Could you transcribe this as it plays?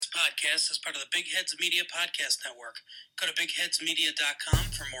podcast is part of the Big Heads Media Podcast Network. Go to bigheadsmedia.com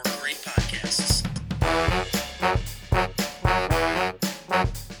for more great podcasts.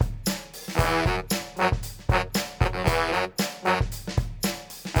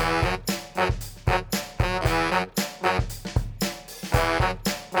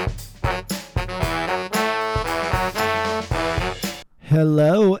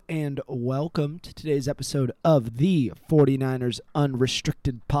 Hello and welcome to today's episode of the 49ers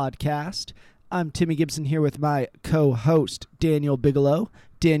Unrestricted Podcast. I'm Timmy Gibson here with my co-host Daniel Bigelow.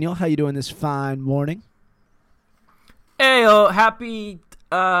 Daniel, how you doing this fine morning? Heyo, happy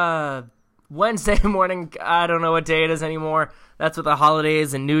Wednesday morning. I don't know what day it is anymore. That's what the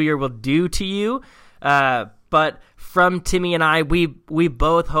holidays and New Year will do to you. But from Timmy and I, we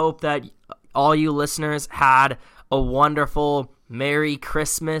both hope that all you listeners had a wonderful Merry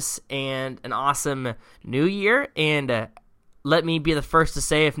Christmas and an awesome New Year. And let me be the first to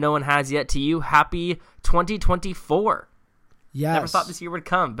say, if no one has yet to you, happy 2024. Yes. Never thought this year would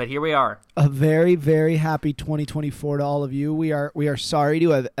come, but here we are. A very, very happy 2024 to all of you. We are sorry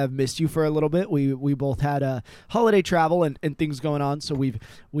to have missed you for a little bit. We both had holiday travel and things going on, so we've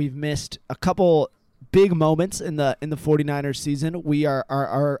missed a couple big moments in the 49ers season. We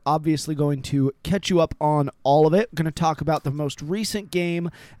are obviously going to catch you up on all of it. We're going to talk about the most recent game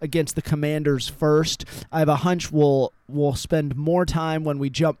against the Commanders first. I have a hunch we'll spend more time when we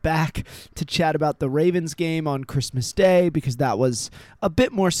jump back to chat about the Ravens game on Christmas Day, because that was a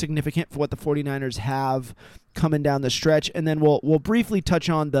bit more significant for what the 49ers have coming down the stretch. And then we'll briefly touch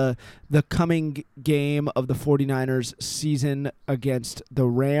on the coming game of the 49ers season against the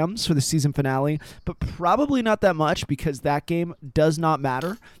Rams for the season finale, but probably not that much, because that game does not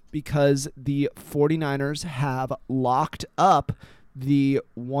matter, because the 49ers have locked up the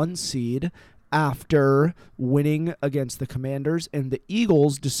 1 seed after winning against the Commanders, and the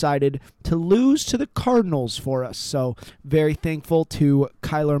Eagles decided to lose to the Cardinals for us. So very thankful to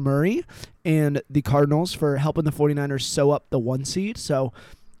Kyler Murray and the Cardinals for helping the 49ers sew up the 1 seed. So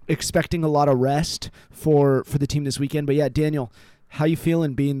expecting a lot of rest for the team this weekend. But yeah, Daniel, how you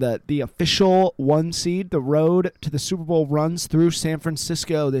feeling being the official 1 seed? The road to the Super Bowl runs through San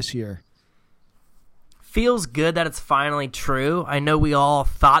Francisco this year. Feels good that it's finally true. I know we all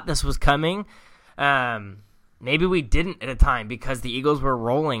thought this was coming. Maybe we didn't at a time, because the Eagles were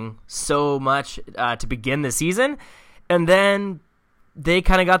rolling so much to begin the season. And then they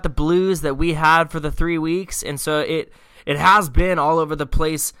kind of got the blues that we had for the 3 weeks. And so it has been all over the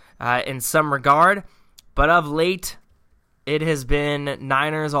place in some regard. But of late, it has been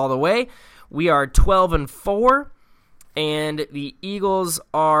Niners all the way. We are 12-4, and the Eagles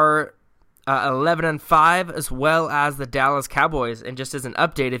are 11-5, as well as the Dallas Cowboys. And just as an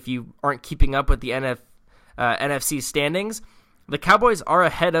update, if you aren't keeping up with the NFC standings, the Cowboys are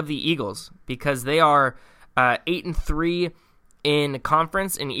ahead of the Eagles, because they are 8-3 in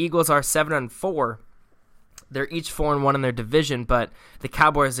conference, and the Eagles are 7-4. They're each 4-1 in their division, but the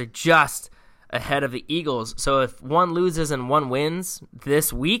Cowboys are just ahead of the Eagles. So if one loses and one wins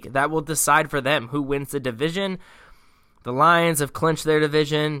this week, that will decide for them who wins the division. The Lions have clinched their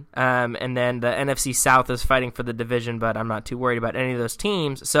division, and then the NFC South is fighting for the division, but I'm not too worried about any of those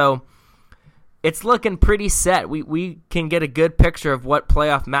teams. So it's looking pretty set. We can get a good picture of what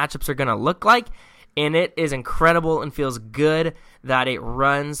playoff matchups are going to look like, and it is incredible and feels good that it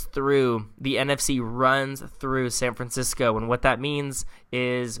runs through, the NFC runs through San Francisco. And what that means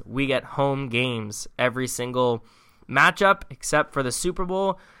is we get home games every single matchup except for the Super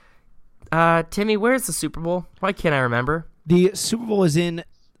Bowl. Timmy, where's the Super Bowl? Why can't I remember? The Super Bowl is in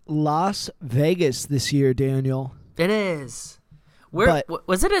Las Vegas this year, Daniel. It is.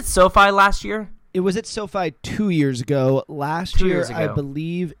 Was it at SoFi last year? It was at SoFi 2 years ago. Last year, I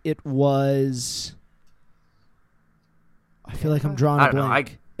believe it was... I feel like I'm drawing a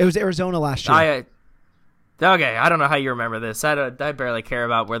blank. It was Arizona last year. Okay, I don't know how you remember this. I barely care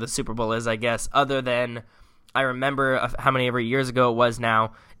about where the Super Bowl is, I guess, other than I remember how many every years ago it was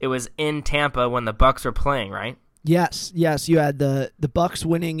now. It was in Tampa when the Bucs were playing, right? Yes. You had the Bucs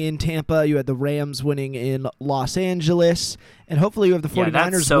winning in Tampa. You had the Rams winning in Los Angeles. And hopefully you have the 49ers winning. Yeah,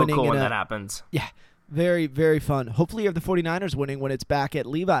 that's so cool when that happens. Yeah, very, very fun. Hopefully you have the 49ers winning when it's back at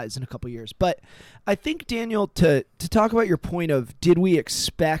Levi's in a couple years. But I think, Daniel, to talk about your point of, did we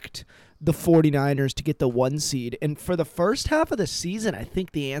expect the 49ers to get the 1 seed? And for the first half of the season, I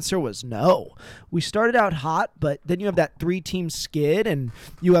think the answer was no. We started out hot, but then you have that 3-team skid, and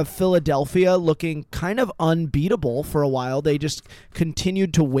you have Philadelphia looking kind of unbeatable for a while. They just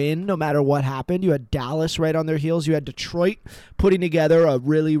continued to win no matter what happened. You had Dallas right on their heels. You had Detroit putting together a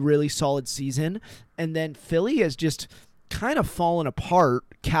really, really solid season. And then Philly has just kind of fallen apart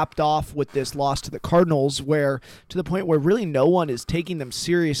capped off with this loss to the Cardinals, where to the point where really no one is taking them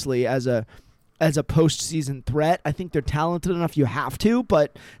seriously as a postseason threat. I think they're talented enough you have to,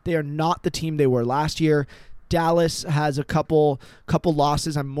 but they are not the team they were last year. Dallas has a couple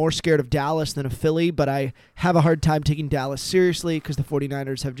losses. I'm more scared of Dallas than of Philly, but I have a hard time taking Dallas seriously because the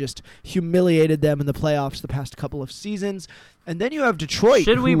 49ers have just humiliated them in the playoffs the past couple of seasons. And then you have Detroit.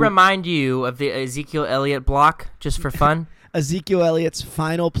 Should we remind you of the Ezekiel Elliott block just for fun? Ezekiel Elliott's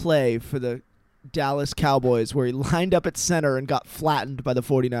final play for the Dallas Cowboys, where he lined up at center and got flattened by the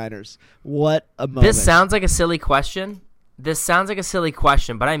 49ers. What a moment. This sounds like a silly question.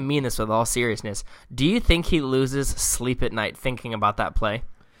 But I mean this with all seriousness. Do you think he loses sleep at night thinking about that play?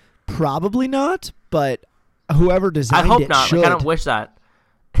 Probably not, but whoever designed it I hope not. should. Like, I don't wish that.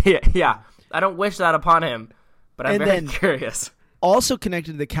 Yeah, I don't wish that upon him, but I'm very curious. Also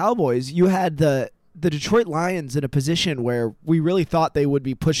connected to the Cowboys, you had the Detroit Lions in a position where we really thought they would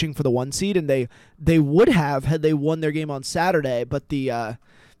be pushing for the 1 seed, and they would have had they won their game on Saturday, but the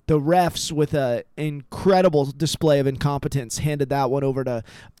refs, with an incredible display of incompetence, handed that one over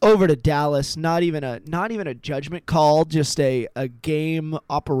to Dallas. Not even a judgment call, just a game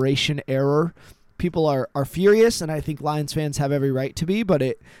operation error. People are furious, and I think Lions fans have every right to be, but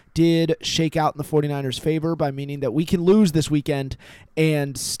it did shake out in the 49ers' favor by meaning that we can lose this weekend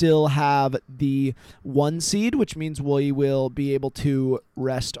and still have the 1 seed, which means we will be able to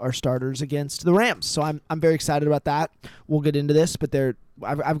rest our starters against the Rams. So I'm very excited about that. We'll get into this, but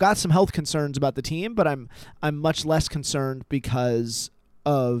I've got some health concerns about the team, but I'm much less concerned because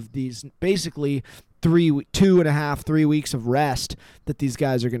of these basically 2.5, 3 weeks of rest that these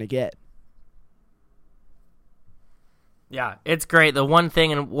guys are going to get. Yeah, it's great. The one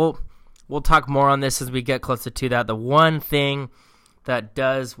thing, and we'll talk more on this as we get closer to that. The one thing that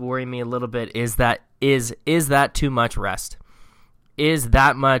does worry me a little bit is that too much rest? Is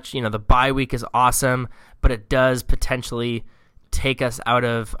that much? The bye week is awesome, but it does potentially take us out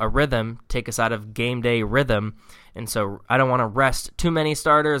of a rhythm, take us out of game day rhythm, and so I don't want to rest too many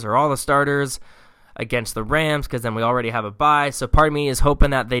starters or all the starters against the Rams because then we already have a bye. So part of me is hoping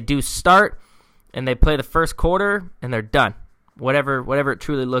that they do start and they play the first quarter, and they're done. Whatever it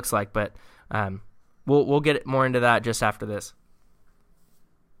truly looks like, but we'll get more into that just after this.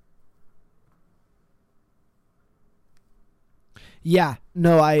 Yeah,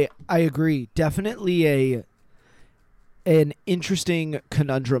 no, I agree. Definitely an interesting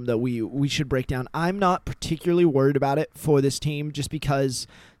conundrum that we should break down. I'm not particularly worried about it for this team just because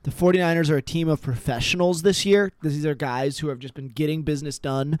the 49ers are a team of professionals this year. These are guys who have just been getting business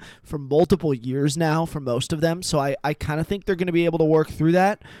done for multiple years now for most of them. So I kind of think they're going to be able to work through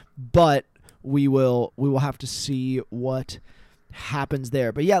that, but we will have to see what happens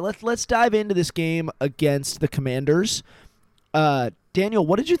there. But yeah, let's dive into this game against the Commanders. Daniel,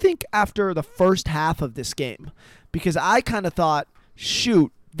 what did you think after the first half of this game? Because I kind of thought,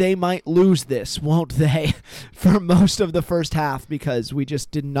 shoot, they might lose this, won't they, for most of the first half because we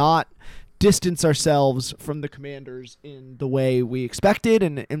just did not distance ourselves from the Commanders in the way we expected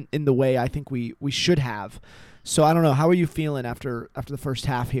and in the way I think we should have. So I don't know. How are you feeling after the first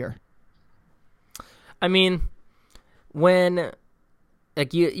half here? I mean, when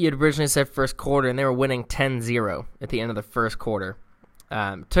you had originally said first quarter and they were winning 10-0 at the end of the first quarter.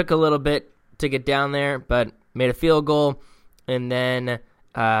 Took a little bit to get down there, but made a field goal and then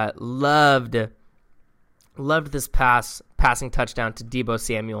loved this passing touchdown to Deebo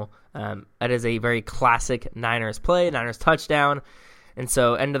Samuel. That is a very classic Niners play, Niners touchdown. And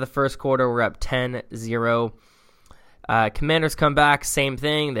so end of the first quarter, we're up 10-0. Commanders come back, same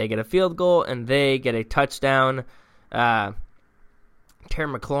thing. They get a field goal and they get a touchdown. Terry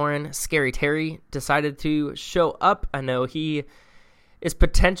McLaurin, Scary Terry, decided to show up. I know he is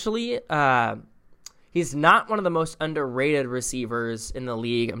potentially he's not one of the most underrated receivers in the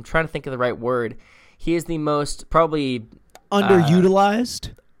league. I'm trying to think of the right word. He is the most probably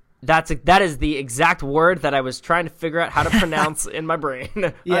underutilized. That is the exact word that I was trying to figure out how to pronounce in my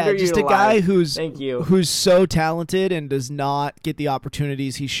brain. Yeah, just a guy who's so talented and does not get the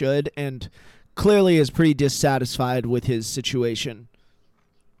opportunities he should, and clearly is pretty dissatisfied with his situation.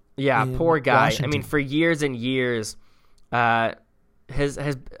 Yeah, poor guy. Washington. I mean, for years and years, has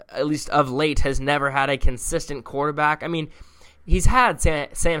at least of late has never had a consistent quarterback. I mean, he's had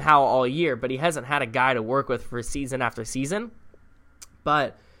Sam Howell all year, but he hasn't had a guy to work with for season after season.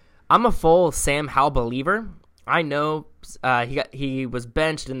 But I'm a full Sam Howell believer. I know he was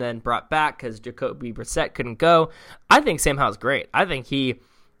benched and then brought back because Jacoby Brissett couldn't go. I think Sam Howell's great. I think he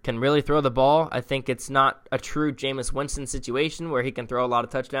can really throw the ball. I think it's not a true Jameis Winston situation where he can throw a lot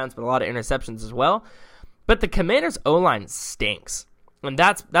of touchdowns but a lot of interceptions as well. But the Commanders' O-line stinks. And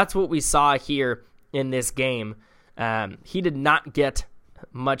that's what we saw here in this game. He did not get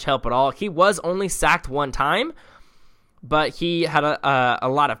much help at all. He was only sacked one time, but he had a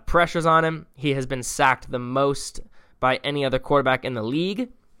lot of pressures on him. He has been sacked the most by any other quarterback in the league.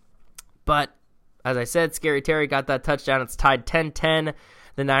 But as I said, Scary Terry got that touchdown. It's tied 10-10.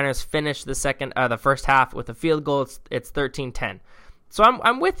 The Niners finished the first half with a field goal. It's 13-10. So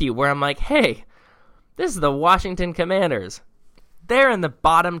I'm with you where I'm like, hey, this is the Washington Commanders. They're in the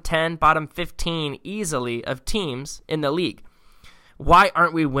bottom 10, bottom 15 easily of teams in the league. Why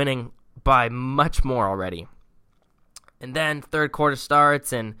aren't we winning by much more already? And then third quarter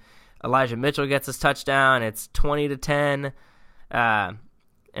starts, and Elijah Mitchell gets his touchdown. It's 20-10. And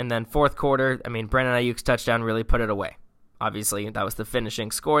then fourth quarter, Brandon Ayuk's touchdown really put it away. Obviously, that was the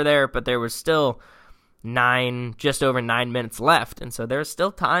finishing score there, but there was still just over 9 minutes left. And so there's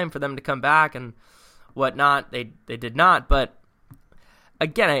still time for them to come back and whatnot. They did not, but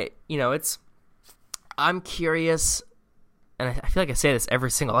again, I'm curious, and I feel like I say this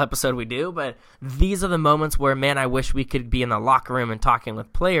every single episode we do, but these are the moments where, man, I wish we could be in the locker room and talking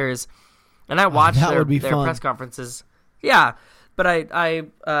with players. And I watched their press conferences. Yeah, but I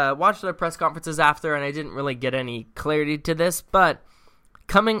watched their press conferences after, and I didn't really get any clarity to this. But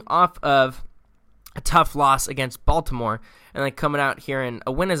coming off of a tough loss against Baltimore, and then coming out here, and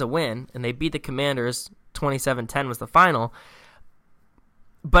a win is a win, and they beat the Commanders, 27-10 was the final.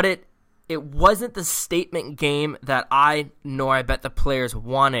 But it wasn't the statement game that I bet the players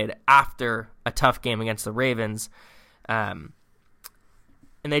wanted after a tough game against the Ravens. And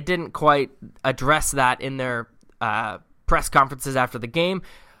they didn't quite address that in their press conferences after the game.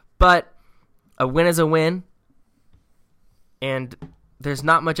 But a win is a win. And there's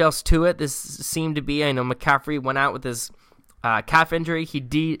not much else to it. This seemed to be, I know McCaffrey went out with his calf injury. He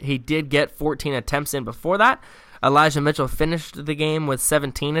did get 14 attempts in before that. Elijah Mitchell finished the game with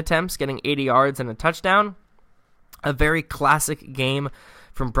 17 attempts, getting 80 yards and a touchdown. A very classic game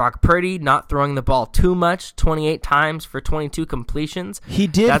from Brock Purdy, not throwing the ball too much, 28 times for 22 completions. He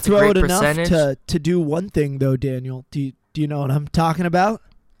did throw it enough to do one thing, though, Daniel. Do you know what I'm talking about?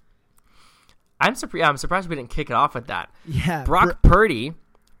 I'm surprised we didn't kick it off with that. Yeah. Brock Purdy,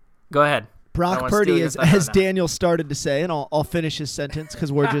 go ahead. Brock Purdy, as Daniel started to say, and I'll finish his sentence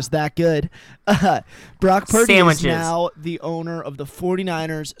because we're just that good. Brock Purdy is now the owner of the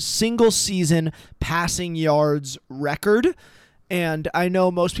 49ers single-season passing yards record. And I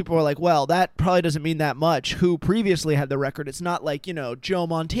know most people are like, well, that probably doesn't mean that much. Who previously had the record? It's not like, Joe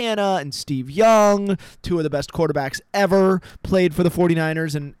Montana and Steve Young, two of the best quarterbacks ever, played for the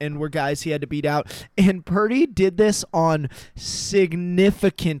 49ers and were guys he had to beat out. And Purdy did this on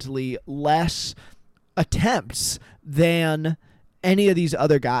significantly less attempts than any of these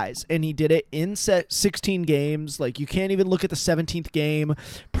other guys. And he did it in 16 games. Like, you can't even look at the 17th game.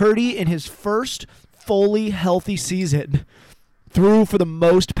 Purdy, in his first fully healthy season, threw for the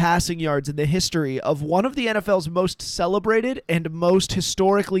most passing yards in the history of one of the NFL's most celebrated and most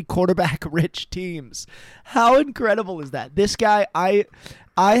historically quarterback-rich teams. How incredible is that? This guy, I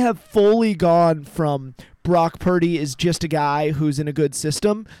have fully gone from Brock Purdy is just a guy who's in a good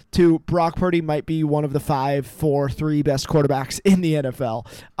system to Brock Purdy might be one of the 5, 4, 3 best quarterbacks in the NFL.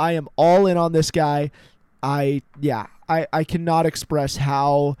 I am all in on this guy. I cannot express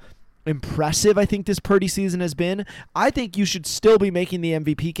how impressive I think this Purdy season has been. I think you should still be making the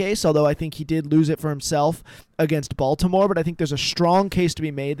MVP case, although I think he did lose it for himself against Baltimore, but I think there's a strong case to be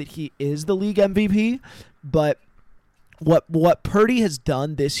made that he is the league MVP. But what Purdy has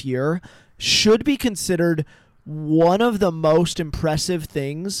done this year should be considered one of the most impressive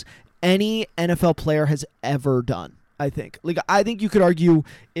things any NFL player has ever done. I think you could argue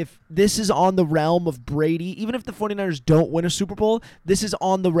if this is on the realm of Brady, even if the 49ers don't win a Super Bowl, this is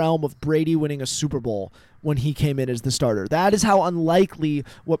on the realm of Brady winning a Super Bowl when he came in as the starter. That is how unlikely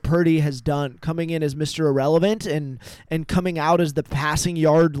what Purdy has done, coming in as Mr. Irrelevant and coming out as the passing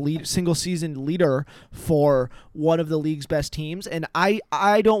yard single season leader for one of the league's best teams. And I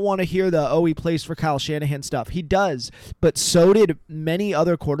don't want to hear he plays for Kyle Shanahan stuff. He does, but so did many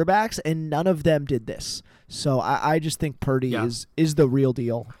other quarterbacks, and none of them did this. So I just think Purdy is the real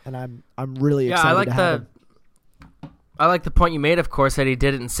deal, and I'm really excited to have him. I like the point you made, of course, that he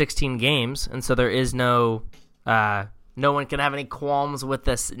did it in 16 games, and so there is no one can have any qualms with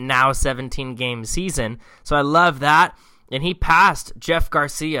this now 17-game season. So I love that. And he passed Jeff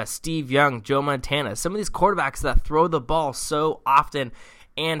Garcia, Steve Young, Joe Montana, some of these quarterbacks that throw the ball so often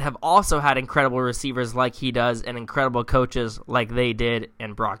and have also had incredible receivers like he does and incredible coaches like they did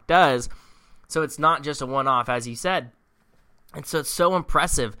and Brock does. So it's not just a one-off, as you said. And so it's so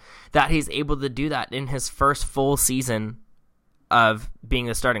impressive that he's able to do that in his first full season of being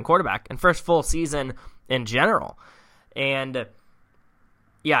the starting quarterback and first full season in general. And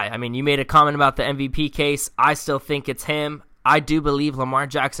yeah, I mean, you made a comment about the MVP case. I still think it's him. I do believe Lamar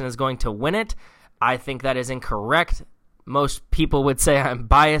Jackson is going to win it. I think that is incorrect. Most people would say I'm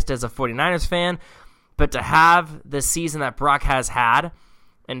biased as a 49ers fan, but to have the season that Brock has had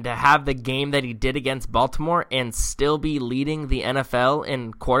and to have the game that he did against Baltimore and still be leading the NFL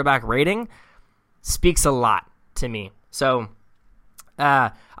in quarterback rating speaks a lot to me. So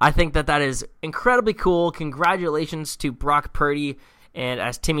I think that is incredibly cool. Congratulations to Brock Purdy. And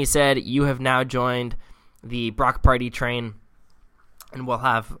as Timmy said, you have now joined the Brock Party train, and we'll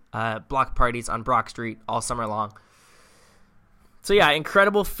have block parties on Brock Street all summer long. So yeah,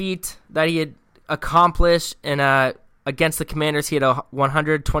 incredible feat that he had accomplished. And against the Commanders, he had a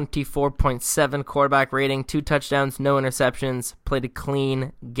 124.7 quarterback rating, 2 touchdowns, no interceptions, played a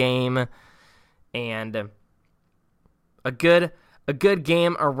clean game, and a good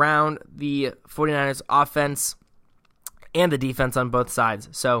game around the 49ers offense and the defense on both sides.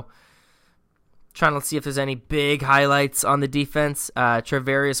 So trying to see if there's any big highlights on the defense.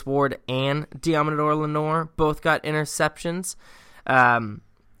 Travarius Ward and Diamador Lenore both got interceptions.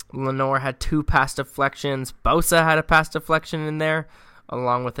 Lenore had 2 pass deflections. Bosa had a pass deflection in there,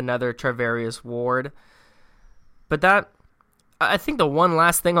 along with another Travarius Ward. But I think the one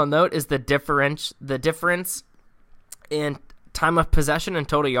last thing I'll note is the difference in time of possession and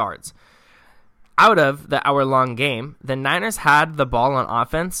total yards. Out of the hour-long game, the Niners had the ball on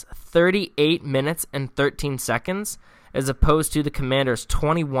offense 38 minutes and 13 seconds, as opposed to the Commanders'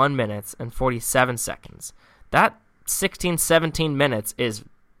 21 minutes and 47 seconds. That 16-17 minutes is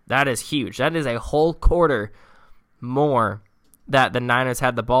huge. That is a whole quarter more that the Niners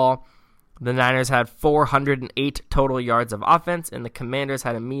had the ball. The Niners had 408 total yards of offense, and the Commanders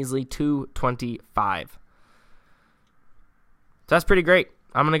had a measly 225. So that's pretty great.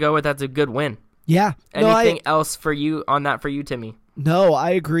 I'm going to go with that's a good win. Yeah. Anything else for you, Timmy? No,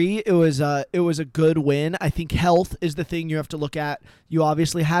 I agree. It was a good win. I think health is the thing you have to look at. You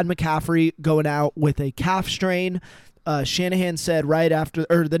obviously had McCaffrey going out with a calf strain. Shanahan said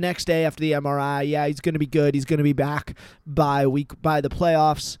the next day after the MRI, yeah, he's going to be good. He's going to be back by the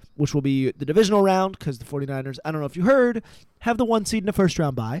playoffs, which will be the divisional round, because the 49ers, I don't know if you heard, have the 1 seed in the first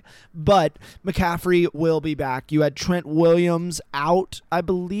round bye, but McCaffrey will be back. You had Trent Williams out, I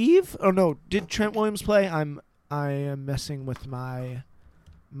believe. Oh no, did Trent Williams play? I am messing with my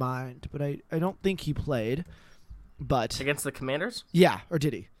mind, but I don't think he played. But against the Commanders? Yeah, or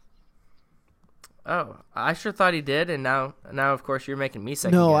did he? Oh, I sure thought he did, and now of course you're making me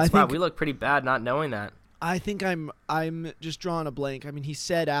second guess. Wow, we look pretty bad not knowing that. I think I'm just drawing a blank. I mean, he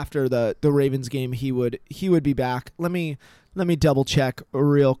said after the Ravens game he would be back. Let me double check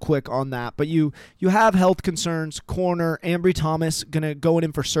real quick on that. But you have health concerns. Corner Ambry Thomas gonna go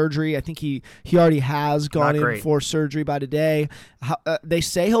in for surgery. I think he already has gone in for surgery by today. They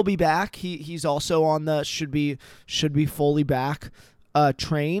say he'll be back. He's also on the should be fully back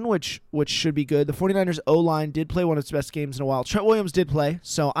train, which should be good. The 49ers O-line did play one of its best games in a while. Trent Williams did play,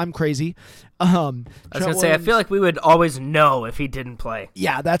 so I'm crazy. I was going to say, I feel like we would always know if he didn't play.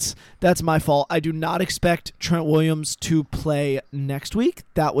 Yeah, that's my fault. I do not expect Trent Williams to play next week.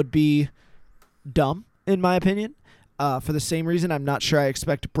 That would be dumb, in my opinion. For the same reason, I'm not sure I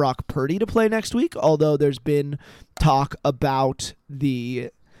expect Brock Purdy to play next week, although there's been talk about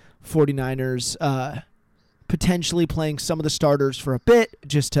the 49ers potentially playing some of the starters for a bit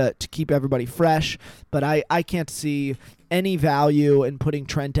just to keep everybody fresh. But I can't see any value in putting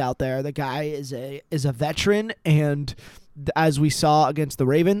Trent out there. The guy is a veteran, and as we saw against the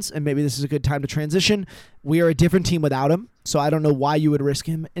Ravens, and maybe this is a good time to transition, we are a different team without him. So I don't know why you would risk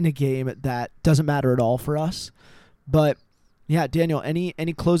him in a game that doesn't matter at all for us. But yeah, Daniel, any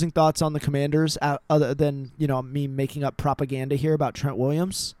closing thoughts on the Commanders other than, me making up propaganda here about Trent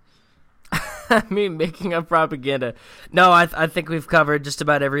Williams? Me making up propaganda. No, I think we've covered just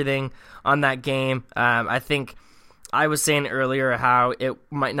about everything on that game. I think I was saying earlier how it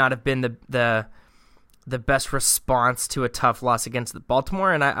might not have been the best response to a tough loss against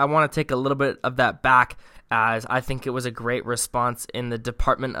Baltimore, and I want to take a little bit of that back, as I think it was a great response in the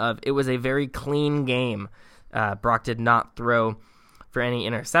department of it was a very clean game. Brock did not throw for any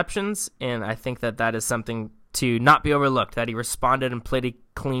interceptions, and I think that is something to not be overlooked, that he responded and played a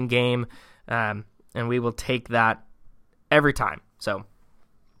clean game. And we will take that every time. So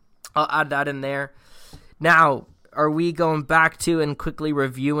I'll add that in there. Now, are we going back to and quickly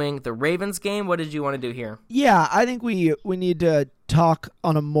reviewing the Ravens game? What did you want to do here? Yeah, I think we need to talk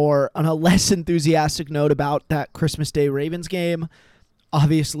on a less enthusiastic note about that Christmas Day Ravens game.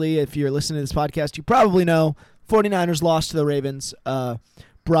 Obviously, if you're listening to this podcast, you probably know 49ers lost to the Ravens.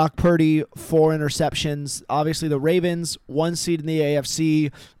 Brock Purdy, 4 interceptions. Obviously, the Ravens, 1 seed in the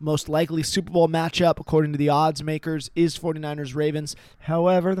AFC. Most likely Super Bowl matchup, according to the odds makers, is 49ers-Ravens.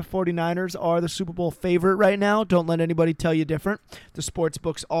 However, the 49ers are the Super Bowl favorite right now. Don't let anybody tell you different. The sports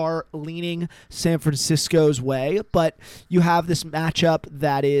books are leaning San Francisco's way, but you have this matchup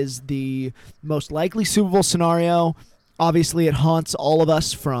that is the most likely Super Bowl scenario. Obviously, it haunts all of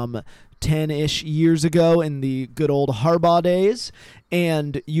us from 10-ish years ago in the good old Harbaugh days.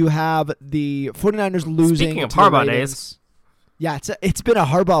 And you have the 49ers losing. Speaking of Harbaugh days. Yeah, it's been a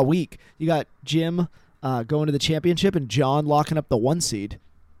Harbaugh week. You got Jim going to the championship and John locking up the 1 seed.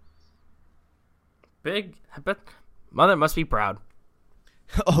 Big. But mother must be proud.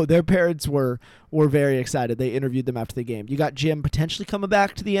 Oh, their parents were very excited. They interviewed them after the game. You got Jim potentially coming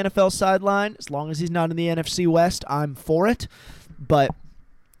back to the NFL sideline. As long as he's not in the NFC West, I'm for it. But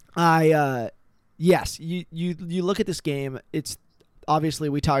yes, you look at this game, it's obviously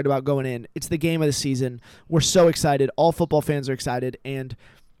we talked about going in. It's the game of the season. We're so excited. All football fans are excited. And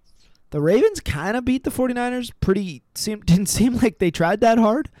the Ravens kind of beat the 49ers didn't seem like they tried that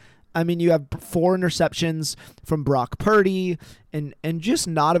hard. I mean, you have 4 interceptions from Brock Purdy and just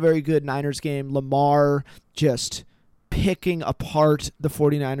not a very good Niners game. Lamar just picking apart the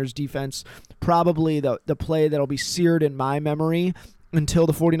 49ers defense. Probably the play that'll be seared in my memory until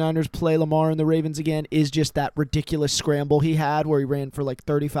the 49ers play Lamar and the Ravens again is just that ridiculous scramble he had where he ran for like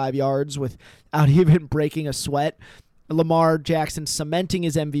 35 yards without even breaking a sweat. Lamar Jackson cementing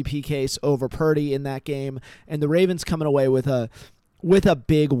his MVP case over Purdy in that game, and the Ravens coming away with a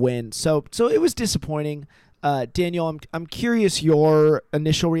big win. So it was disappointing. Daniel, I'm curious your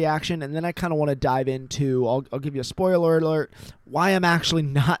initial reaction, and then I kind of want to dive into, I'll give you a spoiler alert, why I'm actually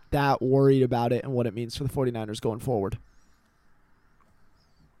not that worried about it and what it means for the 49ers going forward.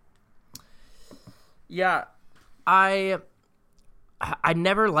 Yeah, I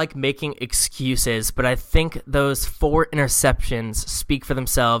never like making excuses, but I think those 4 interceptions speak for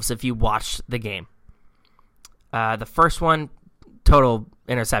themselves if you watch the game. The first one, total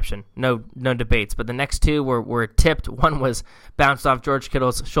interception, no debates, but the next 2 were tipped. One was bounced off George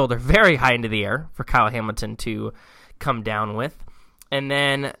Kittle's shoulder very high into the air for Kyle Hamilton to come down with. And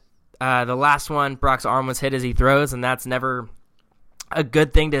then the last one, Brock's arm was hit as he throws, and that's never a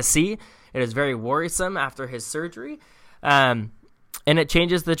good thing to see. It is very worrisome after his surgery, and it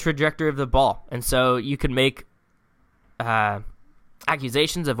changes the trajectory of the ball. And so you can make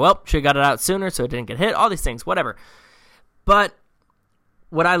accusations of, well, should have got it out sooner so it didn't get hit, all these things, whatever. But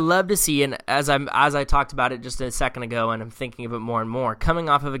what I love to see, and as I talked about it just a second ago, and I'm thinking of it more and more, coming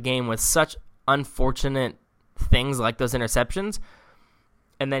off of a game with such unfortunate things like those interceptions,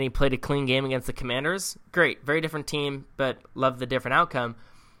 and then he played a clean game against the Commanders. Great, very different team, but love the different outcome.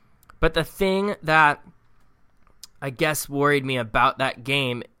 But the thing that I guess worried me about that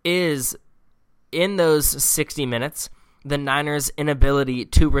game is in those 60 minutes, the Niners' inability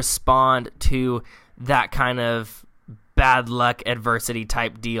to respond to that kind of bad luck adversity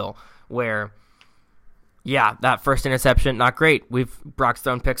type deal where, yeah, that first interception, not great. Brock's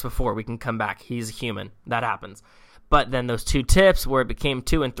thrown picks before. We can come back. He's human. That happens. But then those 2 tips where it became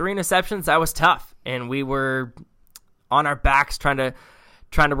 2 and 3 interceptions, that was tough. And we were on our backs trying to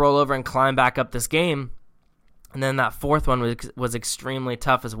roll over and climb back up this game. And then that 4th one was extremely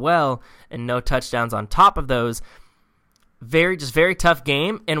tough as well, and no touchdowns on top of those. Very tough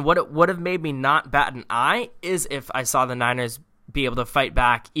game. And what it would have made me not bat an eye is if I saw the Niners be able to fight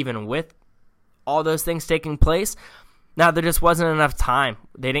back even with all those things taking place. Now, there just wasn't enough time.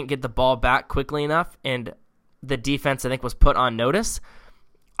 They didn't get the ball back quickly enough, and the defense, I think, was put on notice.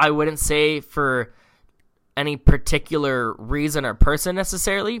 I wouldn't say for any particular reason or person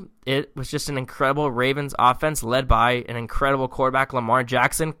necessarily. It was just an incredible Ravens offense led by an incredible quarterback, Lamar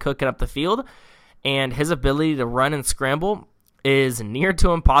Jackson, cooking up the field. And his ability to run and scramble is near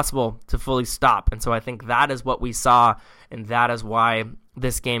to impossible to fully stop. And so I think that is what we saw, and that is why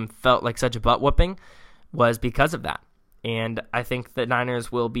this game felt like such a butt whooping, was because of that. And I think the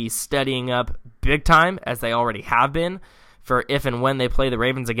Niners will be studying up big time, as they already have been, for if and when they play the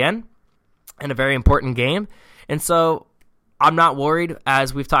Ravens again in a very important game. And so I'm not worried.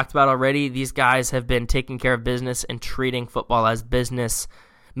 As we've talked about already, these guys have been taking care of business and treating football as business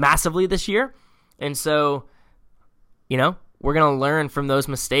massively this year. And so, we're going to learn from those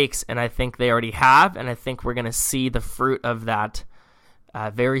mistakes, and I think they already have, and I think we're going to see the fruit of that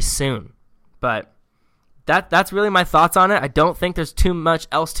very soon. But that's really my thoughts on it. I don't think there's too much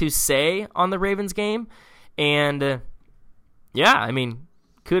else to say on the Ravens game. And,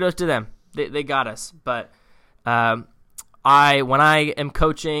 kudos to them. They got us. But when I am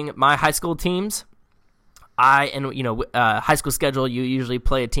coaching my high school teams, high school schedule, you usually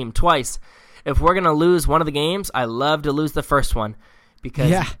play a team twice. If we're going to lose one of the games, I love to lose the first one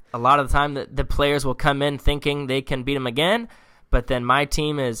because a lot of the time the players will come in thinking they can beat them again, but then my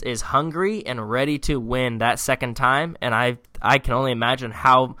team is hungry and ready to win that second time, and I can only imagine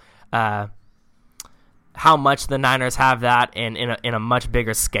how much the Niners have that in a much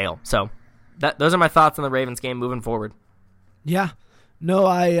bigger scale. So those are my thoughts on the Ravens game moving forward. Yeah. No,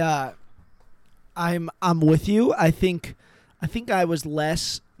 I'm with you. I think I was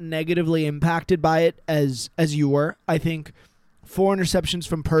less negatively impacted by it as you were. I think 4 interceptions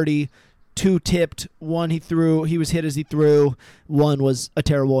from Purdy, 2 tipped, 1 he was hit as he threw, 1 was a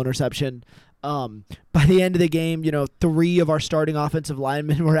terrible interception. By the end of the game, 3 of our starting offensive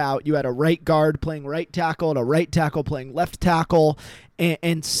linemen were out. You had a right guard playing right tackle and a right tackle playing left tackle.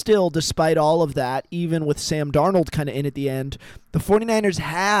 And still, despite all of that, even with Sam Darnold kind of in at the end, the 49ers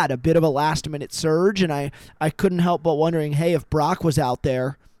had a bit of a last-minute surge, and I couldn't help but wondering, hey, if Brock was out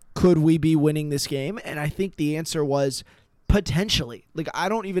there, could we be winning this game? And I think the answer was potentially. Like, I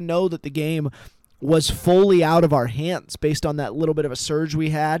don't even know that the game was fully out of our hands based on that little bit of a surge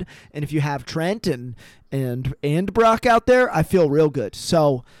we had. And if you have Trent and Brock out there, I feel real good.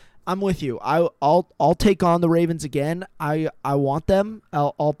 So I'm with you. I'll take on the Ravens again. I want them.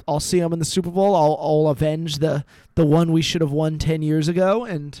 I'll see them in the Super Bowl. I'll avenge the one we should have won 10 years ago.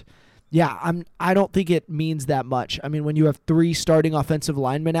 And yeah, I don't think it means that much. I mean, when you have 3 starting offensive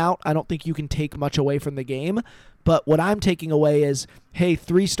linemen out, I don't think you can take much away from the game. But what I'm taking away is, hey,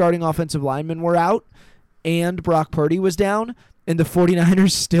 3 starting offensive linemen were out and Brock Purdy was down, and the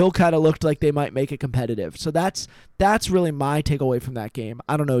 49ers still kind of looked like they might make it competitive. So that's really my takeaway from that game.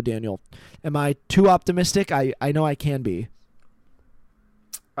 I don't know, Daniel. Am I too optimistic? I know I can be.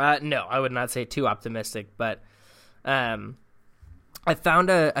 No, I would not say too optimistic, but I found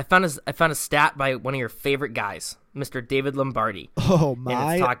a stat by one of your favorite guys, Mr. David Lombardi. Oh my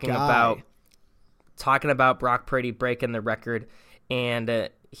and it's guy. talking about Brock Purdy breaking the record, and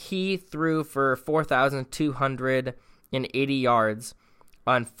he threw for 4,280 yards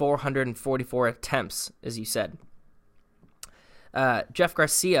on 444 attempts, as you said. Jeff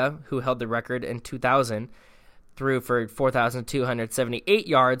Garcia, who held the record in 2000, threw for 4,278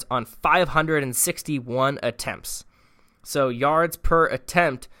 yards on 561 attempts. So yards per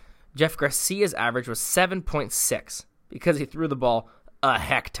attempt, Jeff Garcia's average was 7.6 because he threw the ball a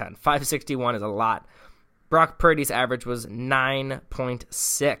heck ton. 561 is a lot. Brock Purdy's average was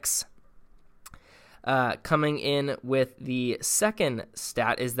 9.6. Coming in with the second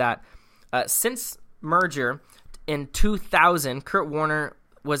stat is that since merger in 2000, Kurt Warner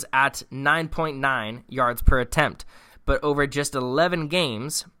was at 9.9 yards per attempt, but over just 11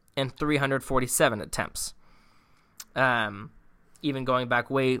 games and 347 attempts. Even going back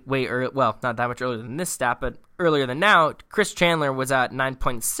way early, well, not that much earlier than this stat, but earlier than now, Chris Chandler was at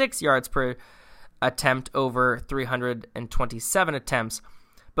 9.6 yards per attempt over 327 attempts.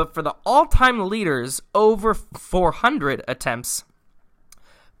 But for the all-time leaders over 400 attempts,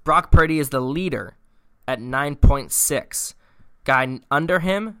 Brock Purdy is the leader at 9.6. Guy under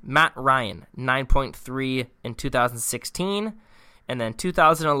him, Matt Ryan, 9.3 in 2016. And then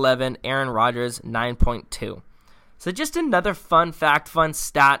 2011, Aaron Rodgers, 9.2. So just another fun fact, fun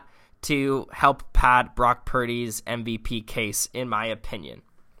stat to help pad Brock Purdy's MVP case, in my opinion.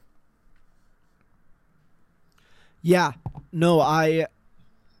 Yeah, no, I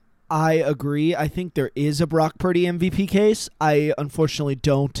agree. I think there is a Brock Purdy MVP case. I unfortunately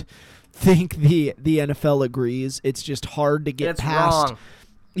don't think the NFL agrees. It's just hard to get past. Wrong.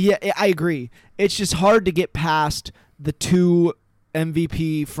 Yeah, I agree. It's just hard to get past the 2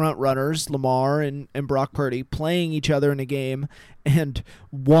 MVP front runners, Lamar and Brock Purdy, playing each other in a game, and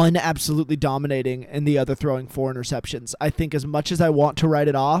one absolutely dominating and the other throwing 4 interceptions. I think as much as I want to write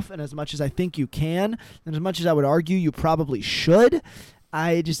it off, and as much as I think you can, and as much as I would argue you probably should,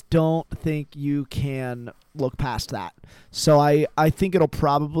 I just don't think you can look past that. So I think it'll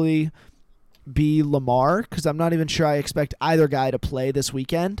probably be Lamar, because I'm not even sure I expect either guy to play this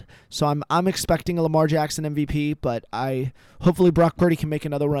weekend. So I'm expecting a Lamar Jackson MVP, but hopefully Brock Purdy can make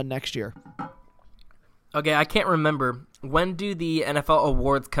another run next year. Okay, I can't remember. When do the NFL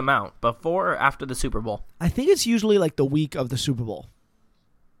awards come out? Before or after the Super Bowl? I think it's usually like the week of the Super Bowl.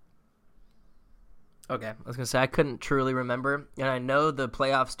 Okay, I was going to say I couldn't truly remember, and I know the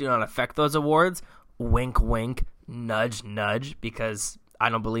playoffs do not affect those awards. Wink, wink, nudge, nudge, because I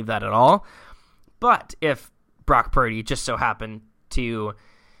don't believe that at all. But if Brock Purdy just so happened to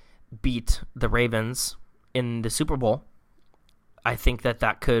beat the Ravens in the Super Bowl, I think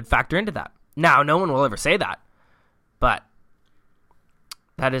that could factor into that. Now, no one will ever say that, but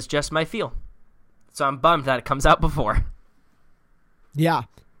that is just my feel. So I'm bummed that it comes out before. Yeah.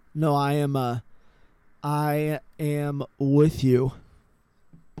 No, I am with you.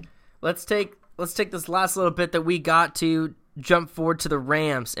 Let's take this last little bit that we got to jump forward to the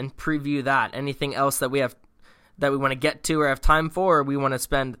Rams and preview that. Anything else that we have that we want to get to or have time for, or we want to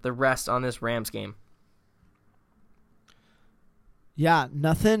spend the rest on this Rams game? Yeah,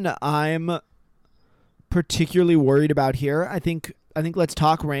 nothing I'm particularly worried about here. I think let's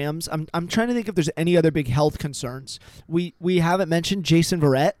talk Rams. I'm trying to think if there's any other big health concerns. We haven't mentioned Jason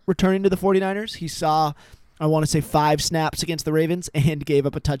Verrett returning to the 49ers. He saw, I want to say, 5 snaps against the Ravens and gave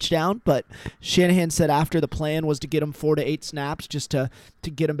up a touchdown, but Shanahan said after the plan was to get him 4 to 8 snaps just to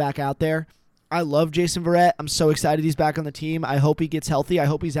get him back out there. I love Jason Verrett. I'm so excited he's back on the team. I hope he gets healthy. I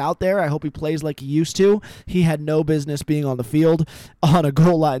hope he's out there. I hope he plays like he used to. He had no business being on the field on a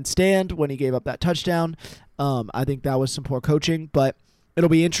goal line stand when he gave up that touchdown. I think that was some poor coaching, but it'll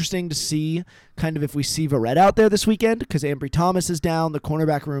be interesting to see kind of if we see Verrett out there this weekend because Ambry Thomas is down. The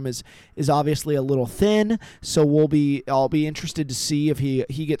cornerback room is obviously a little thin, so I'll be interested to see if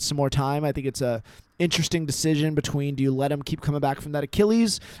he gets some more time. I think it's a interesting decision between do you let him keep coming back from that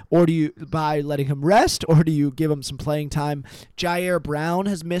Achilles or do you by letting him rest or do you give him some playing time? Jair Brown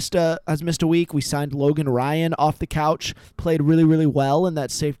has missed a week. We signed Logan Ryan off the couch, played really, really well in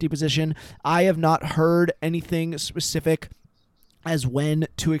that safety position. I have not heard anything specific as when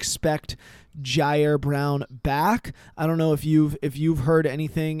to expect Jair Brown back. I don't know if you've heard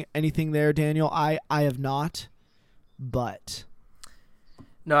anything there, Daniel. I have not, but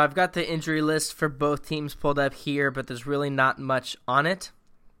no, I've got the injury list for both teams pulled up here, but there's really not much on it.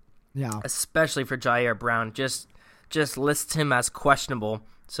 Yeah, especially for Jair Brown, just lists him as questionable.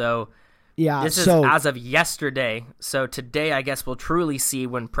 So yeah, this is as of yesterday. So today, I guess we'll truly see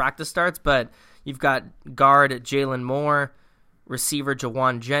when practice starts. But you've got guard Jalen Moore, receiver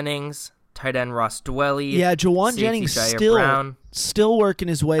Jawan Jennings, tight end Ross Dwelly. Yeah, Jawan Jennings still working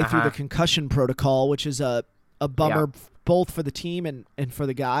his way through the concussion protocol, which is a bummer both for the team and for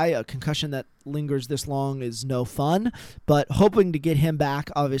the guy. A concussion that lingers this long is no fun, but hoping to get him back.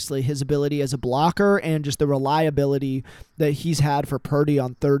 Obviously, his ability as a blocker and just the reliability that he's had for Purdy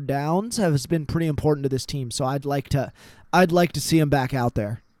on third downs has been pretty important to this team. So I'd like to see him back out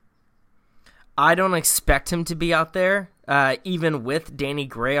there. I don't expect him to be out there, even with Danny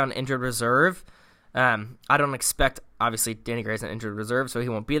Gray on injured reserve. I don't expect, obviously, Danny Gray's on injured reserve, so he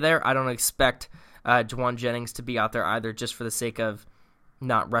won't be there. I don't expect Jawan Jennings to be out there either, just for the sake of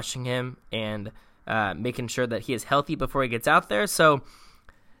not rushing him and making sure that he is healthy before he gets out there. So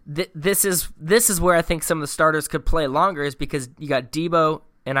this is where I think some of the starters could play longer, is because you got Debo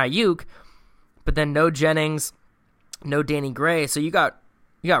and Ayuk, but then no Jennings, no Danny Gray. So you got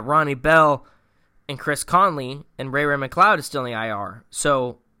Ronnie Bell and Chris Conley, and Ray McLeod is still in the IR.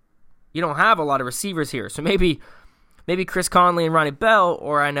 So you don't have a lot of receivers here. So maybe Chris Conley and Ronnie Bell,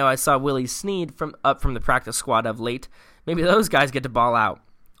 or I know I saw Willie Snead from the practice squad of late. Maybe those guys get to ball out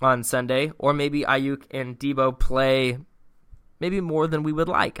on Sunday, or maybe Ayuk and Debo play maybe more than we would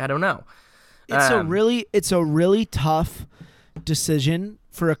like. I don't know. It's a really tough decision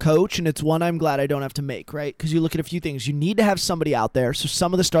for a coach, and it's one I'm glad I don't have to make, right? Because you look at a few things. You need to have somebody out there, so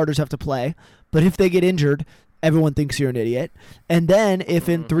some of the starters have to play, but if they get injured, everyone thinks you're an idiot. And then if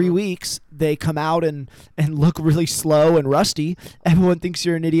in 3 weeks they come out and look really slow and rusty, everyone thinks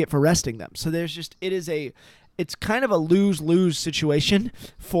you're an idiot for resting them. So it's kind of a lose-lose situation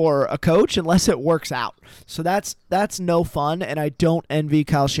for a coach unless it works out. So that's no fun, and I don't envy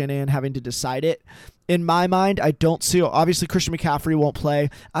Kyle Shanahan having to decide it. In my mind, I don't see, obviously Christian McCaffrey won't play.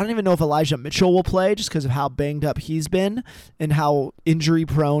 I don't even know if Elijah Mitchell will play just because of how banged up he's been and how injury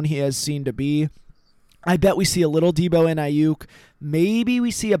prone he has seemed to be. I bet we see a little Debo and Ayuk. Maybe we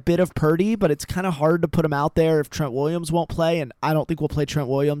see a bit of Purdy, but it's kind of hard to put him out there if Trent Williams won't play, and I don't think we'll play Trent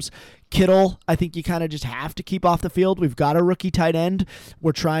Williams. Kittle, I think you kind of just have to keep off the field. We've got a rookie tight end.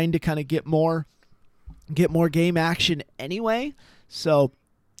 We're trying to kind of get more game action anyway. So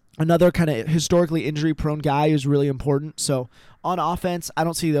another kind of historically injury-prone guy is really important. So on offense, I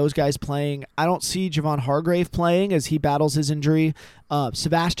don't see those guys playing. I don't see Javon Hargrave playing as he battles his injury.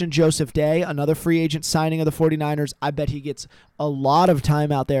 Sebastian Joseph Day, another free agent signing of the 49ers. I bet he gets a lot of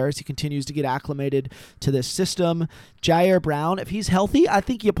time out there as he continues to get acclimated to this system. Jair Brown, if he's healthy, I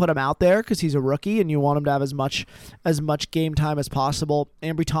think you put him out there because he's a rookie and you want him to have as much game time as possible.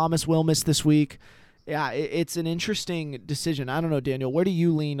 Ambry Thomas will miss this week. Yeah, it's an interesting decision. I don't know, Daniel, where do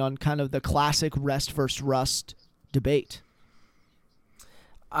you lean on kind of the classic rest versus rust debate?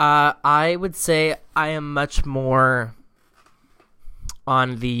 I would say I am much more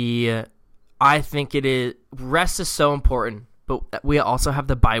on the I think it is rest is so important, but we also have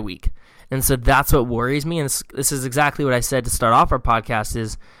the bye week. And so that's what worries me. And this is exactly what I said to start off our podcast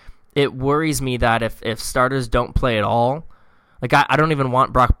is it worries me that if starters don't play at all, like I don't even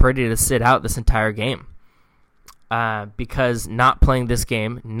want Brock Purdy to sit out this entire game. Because not playing this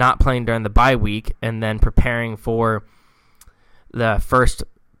game, not playing during the bye week, and then preparing for the first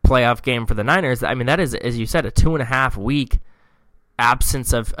playoff game for the Niners, I mean, that is, as you said, a 2.5 week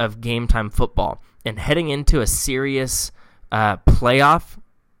absence of game time football. And heading into a serious playoff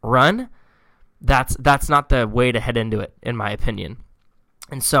run, that's not the way to head into it, in my opinion.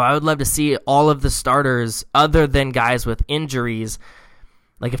 And so I would love to see all of the starters, other than guys with injuries.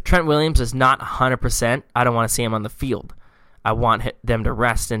 Like if Trent Williams is not 100%, I don't want to see him on the field. I want them to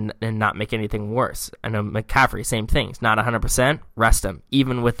rest and not make anything worse. I know McCaffrey, same thing. He's not 100%, rest him,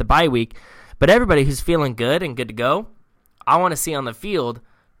 even with the bye week. But everybody who's feeling good and good to go, I want to see on the field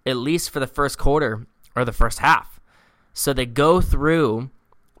at least for the first quarter or the first half. So they go through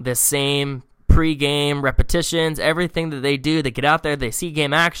the same pre-game repetitions, everything that they do. They get out there, they see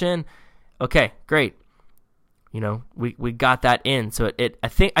game action. Okay, great. We got that in. So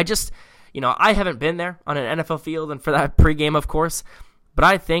I haven't been there on an NFL field and for that pregame, of course, but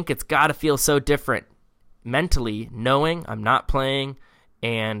I think it's got to feel so different mentally knowing I'm not playing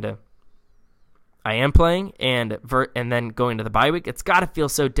and I am playing and then going to the bye week. It's got to feel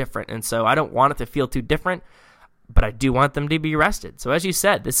so different. And so I don't want it to feel too different, but I do want them to be rested. So as you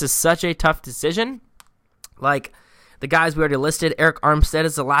said, this is such a tough decision. Like, the guys we already listed, Eric Armstead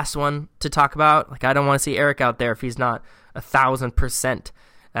is the last one to talk about. Like, I don't want to see Eric out there if he's not 1,000%.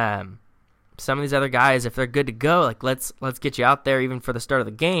 Some of these other guys, if they're good to go, like let's get you out there even for the start of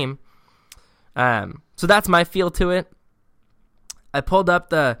the game. So that's my feel to it. I pulled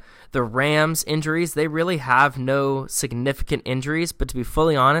up the Rams injuries. They really have no significant injuries, but to be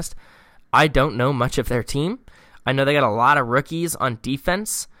fully honest, I don't know much of their team. I know they got a lot of rookies on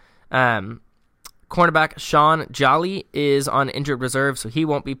defense. Cornerback Sean Jolly is on injured reserve, so he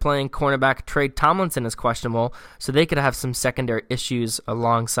won't be playing. Cornerback Trey Tomlinson is questionable, so they could have some secondary issues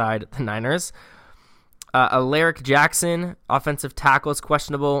alongside the Niners. Alaric Jackson, offensive tackle, is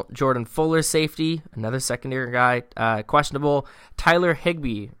questionable. Jordan Fuller, safety, another secondary guy, questionable. Tyler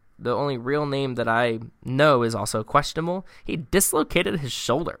Higbee, the only real name that I know, is also questionable. He dislocated his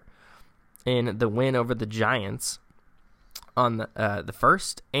shoulder in the win over the Giants on the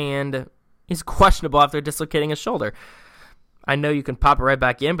first, and he's questionable after dislocating his shoulder. I know you can pop it right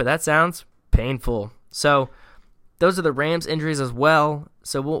back in, but that sounds painful. So those are the Rams injuries as well.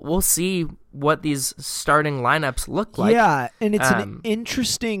 So we'll see what these starting lineups look like. Yeah, and it's an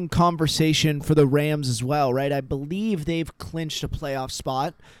interesting conversation for the Rams as well, right? I believe they've clinched a playoff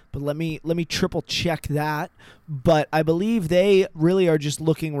spot, but let me triple check that. But I believe they really are just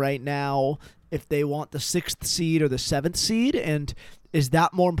looking right now if they want the 6th seed or the 7th seed, and is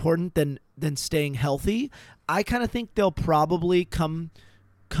that more important than staying healthy? I kind of think they'll probably come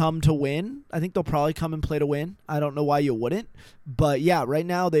to win. I think they'll probably come and play to win. I don't know why you wouldn't. But yeah, right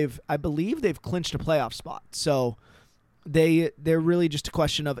now I believe they've clinched a playoff spot. So they're really just a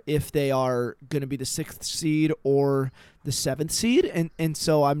question of if they are going to be the 6th seed or the 7th seed. And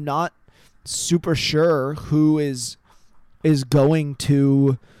so I'm not super sure who is going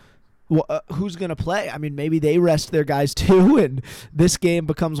to who's going to play. I mean, maybe they rest their guys too, and this game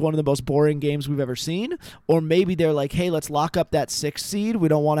becomes one of the most boring games we've ever seen. Or maybe they're like, hey, let's lock up that 6th seed. We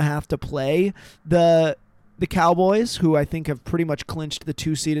don't want to have to play the Cowboys, who I think have pretty much clinched the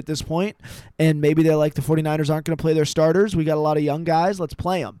 2 seed at this point. And maybe they're like, the 49ers aren't going to play their starters. We got a lot of young guys. Let's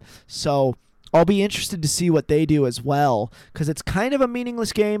play them. So I'll be interested to see what they do as well, because it's kind of a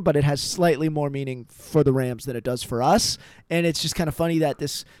meaningless game, but it has slightly more meaning for the Rams than it does for us. And it's just kind of funny that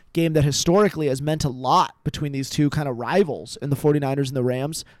this game that historically has meant a lot between these two kind of rivals in the 49ers and the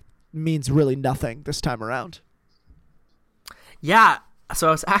Rams means really nothing this time around. Yeah, so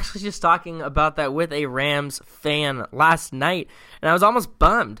I was actually just talking about that with a Rams fan last night, and I was almost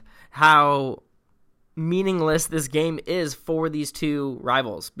bummed how meaningless this game is for these two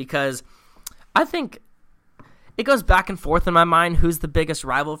rivals, because I think it goes back and forth in my mind who's the biggest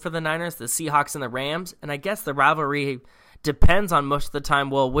rival for the Niners, the Seahawks and the Rams, and I guess the rivalry depends on most of the time,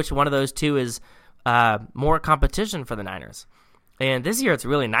 well, which one of those two is more competition for the Niners. And this year it's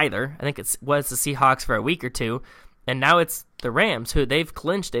really neither. I think it was the Seahawks for a week or two, and now it's the Rams, who they've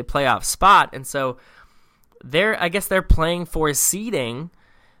clinched a playoff spot, and so I guess they're playing for seeding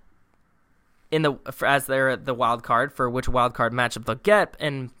as they're the wild card for which wild card matchup they'll get,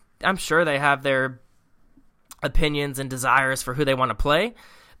 and I'm sure they have their opinions and desires for who they want to play,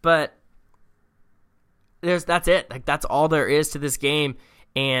 but that's it. Like, that's all there is to this game,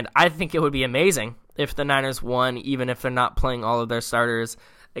 and I think it would be amazing if the Niners won, even if they're not playing all of their starters.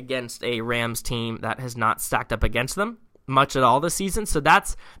 against a Rams team that has not stacked up against them much at all this season. So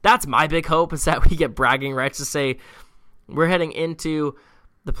that's my big hope, is that we get bragging rights to say we're heading into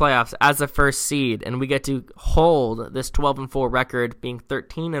the playoffs as the first seed, and we get to hold this 12-4 record, being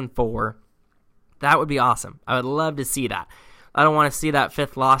 13-4. That would be awesome. I would love to see that. I don't want to see that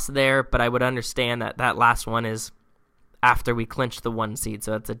 5th loss there, but I would understand that last one is after we clinch the 1 seed,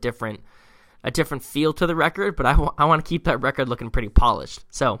 so it's a different feel to the record, but I want to keep that record looking pretty polished.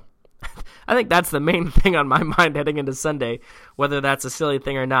 So I think that's the main thing on my mind heading into Sunday, whether that's a silly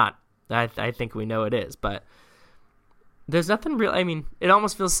thing or not. I think we know it is, but there's nothing real. I mean, it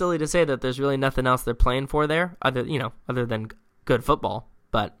almost feels silly to say that there's really nothing else they're playing for there, other than good football,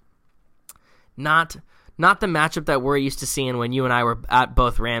 but not the matchup that we're used to seeing when you and I were at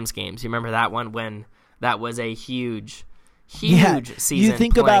both Rams games. You remember that one when that was a huge season. You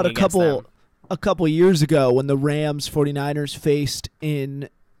think about a couple years ago when the Rams 49ers faced in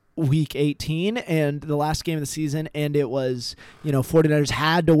week 18 and the last game of the season, and it was, 49ers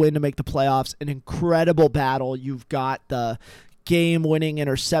had to win to make the playoffs. An incredible battle. You've got the game-winning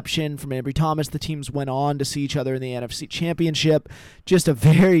interception from Ambry Thomas. The teams went on to see each other in the NFC Championship. Just a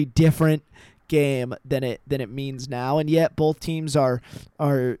very different game than it means now, and yet both teams are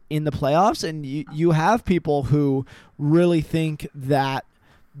in the playoffs, and you have people who really think that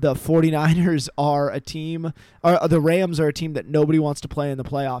the 49ers are a team, or the Rams are a team that nobody wants to play in the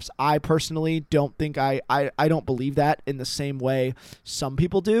playoffs. I personally don't think I don't believe that in the same way some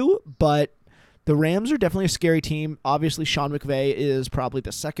people do, but the Rams are definitely a scary team. Obviously, Sean McVay is probably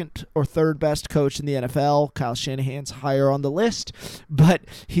the 2nd or 3rd best coach in the NFL. Kyle Shanahan's higher on the list, but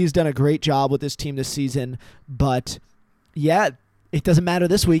he's done a great job with this team this season. But yeah, it doesn't matter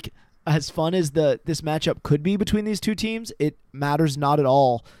this week. As fun as this matchup could be between these two teams, it matters not at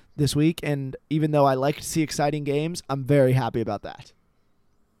all this week. And even though I like to see exciting games, I'm very happy about that.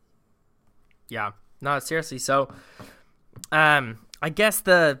 Yeah, no, seriously. So, I guess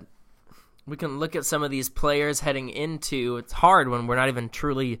we can look at some of these players heading into. It's hard when we're not even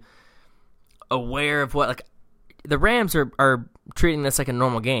truly aware of what, like, the Rams are treating this like a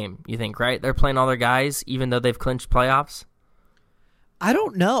normal game. You think, right? They're playing all their guys, even though they've clinched playoffs. I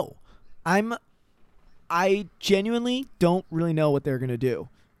don't know. I genuinely don't really know what they're going to do.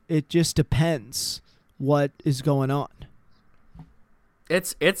 It just depends what is going on.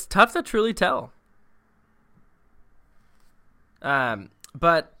 It's tough to truly tell.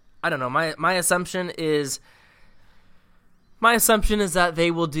 But I don't know. My assumption is that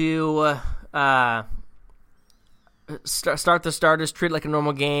they will do start the starters, treat it like a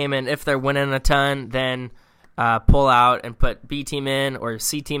normal game, and if they're winning a ton, then pull out and put B team in or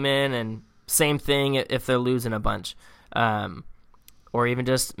C team in, and same thing if they're losing a bunch. Or even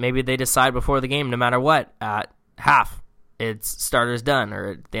just maybe they decide before the game, no matter what, at half, it's starters done,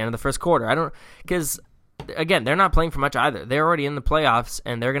 or at the end of the first quarter. Because again, they're not playing for much either. They're already in the playoffs,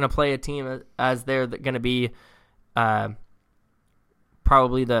 and they're going to play a team as they're going to be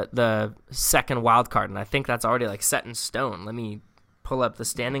probably the second wild card, and I think that's already like set in stone. Let me pull up the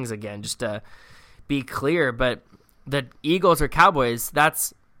standings again just to be clear. But the Eagles or Cowboys,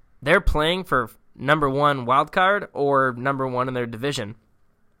 they're playing for number 1 wild card or number 1 in their division.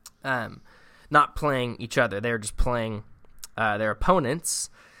 Not playing each other. They're just playing their opponents.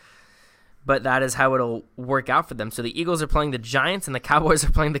 But that is how it'll work out for them. So the Eagles are playing the Giants and the Cowboys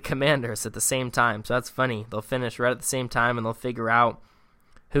are playing the Commanders at the same time. So that's funny. They'll finish right at the same time, and they'll figure out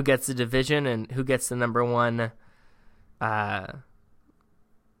who gets the division and who gets the number 1 wild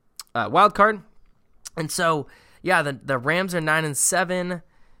card. And so, yeah, the Rams are 9-7.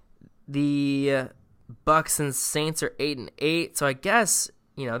 The Bucks and Saints are 8-8. So I guess,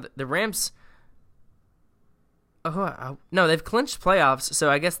 the Rams. No, they've clinched playoffs. So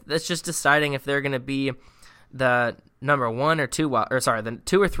I guess that's just deciding if they're going to be the number 1 or 2 the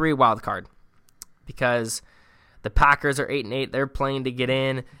 2 or 3 wild card, because the Packers are 8-8. They're playing to get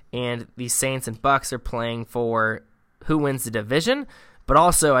in, and the Saints and Bucks are playing for who wins the division, but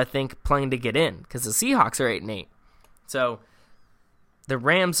also I think playing to get in because the Seahawks are 8-8. So the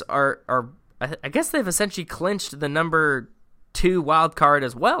Rams are I guess they've essentially clinched the number 2 wild card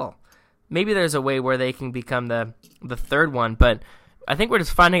as well. Maybe there's a way where they can become the third one, but I think we're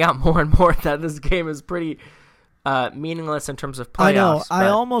just finding out more and more that this game is pretty meaningless in terms of playoffs. I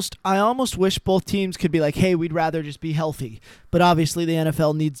know. I almost wish both teams could be like, hey, we'd rather just be healthy. But obviously the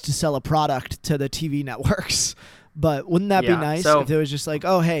NFL needs to sell a product to the TV networks. But wouldn't that be nice if it was just like,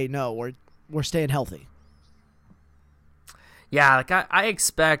 oh, hey, no, we're staying healthy. Yeah, like I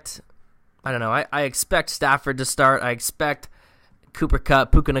expect, I don't know, I expect Stafford to start. I expect Cooper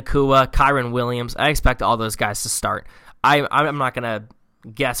Kupp, Puka Nacua, Kyron Williams. I expect all those guys to start. I'm not going to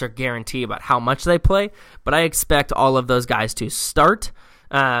guess or guarantee about how much they play, but I expect all of those guys to start.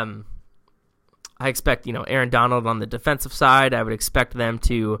 I expect, Aaron Donald on the defensive side. I would expect them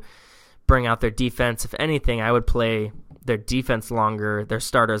to bring out their defense. If anything, I would play their defense longer, their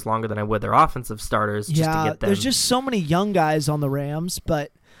starters longer than I would their offensive starters, just to get them. There's just so many young guys on the Rams,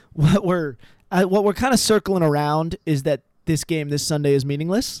 but what we're kind of circling around is that this game this Sunday is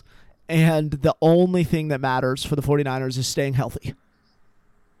meaningless, and the only thing that matters for the 49ers is staying healthy.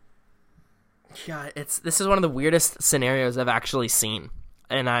 Yeah, this is one of the weirdest scenarios I've actually seen,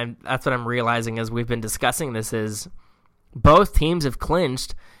 and that's what I'm realizing as we've been discussing this is both teams have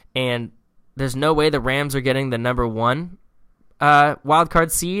clinched, and there's no way the Rams are getting the number 1 wild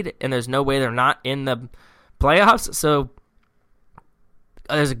card seed, and there's no way they're not in the playoffs. So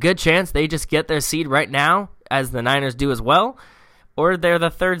there's a good chance they just get their seed right now, as the Niners do as well, or they're the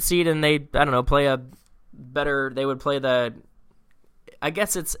 3rd seed and they play a better. They would play the. I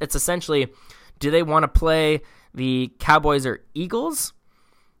guess it's essentially, do they want to play the Cowboys or Eagles?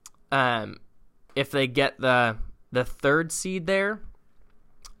 If they get the 3rd seed there.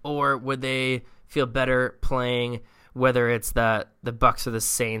 Or would they feel better playing whether it's the Bucs or the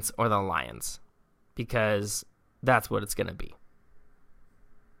Saints or the Lions? Because that's what it's going to be.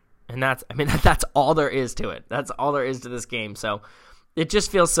 And that's all there is to it. That's all there is to this game. So it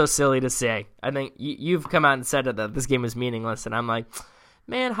just feels so silly to say. I think you've come out and said that this game is meaningless. And I'm like,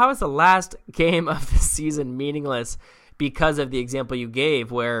 man, how is the last game of the season meaningless because of the example you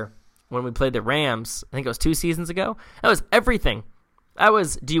gave where when we played the Rams, I think it was 2 seasons ago, that was everything. That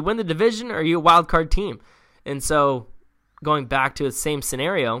was, do you win the division or are you a wild card team? And so going back to the same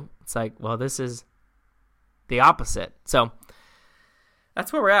scenario, it's like, well, this is the opposite. So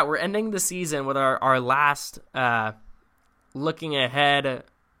that's where we're at. We're ending the season with our last looking ahead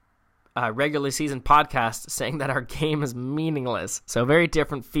regular season podcast saying that our game is meaningless. So very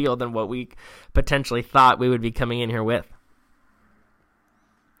different feel than what we potentially thought we would be coming in here with.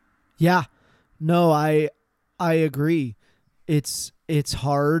 Yeah, no, I agree. It's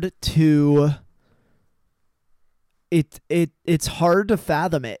hard to it's hard to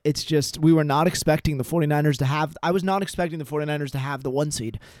fathom it. It's just we were not expecting the 49ers to have I was not expecting the 49ers to have the 1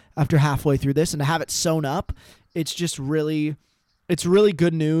 seed after halfway through this and to have it sewn up. It's just really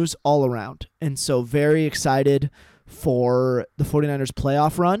good news all around. And so very excited for the 49ers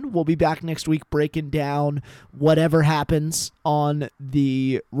playoff run. We'll be back next week breaking down whatever happens on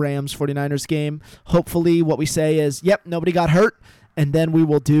the Rams 49ers game. Hopefully what we say is, yep, nobody got hurt. And then we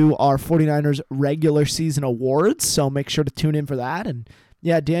will do our 49ers regular season awards. So make sure to tune in for that. And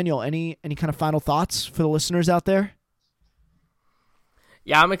yeah, Daniel, any kind of final thoughts for the listeners out there?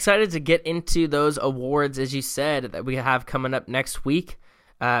 Yeah, I'm excited to get into those awards, as you said, that we have coming up next week.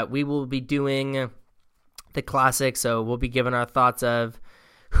 We will be doing the classic, so we'll be giving our thoughts of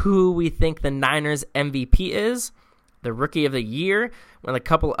who we think the Niners MVP is, the Rookie of the Year, with a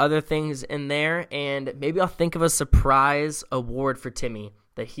couple other things in there, and maybe I'll think of a surprise award for Timmy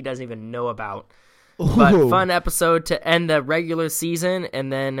that he doesn't even know about. Ooh. But fun episode to end the regular season,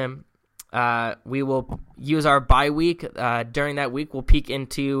 and then we will use our bye week. During that week, we'll peek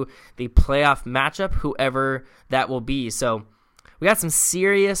into the playoff matchup, whoever that will be. So we got some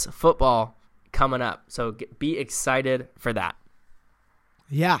serious football coming up, so be excited for that.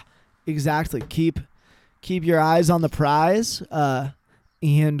 Yeah, exactly. Keep your eyes on the prize,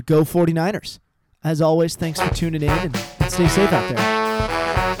 and go 49ers. As always, thanks for tuning in, and stay safe out there.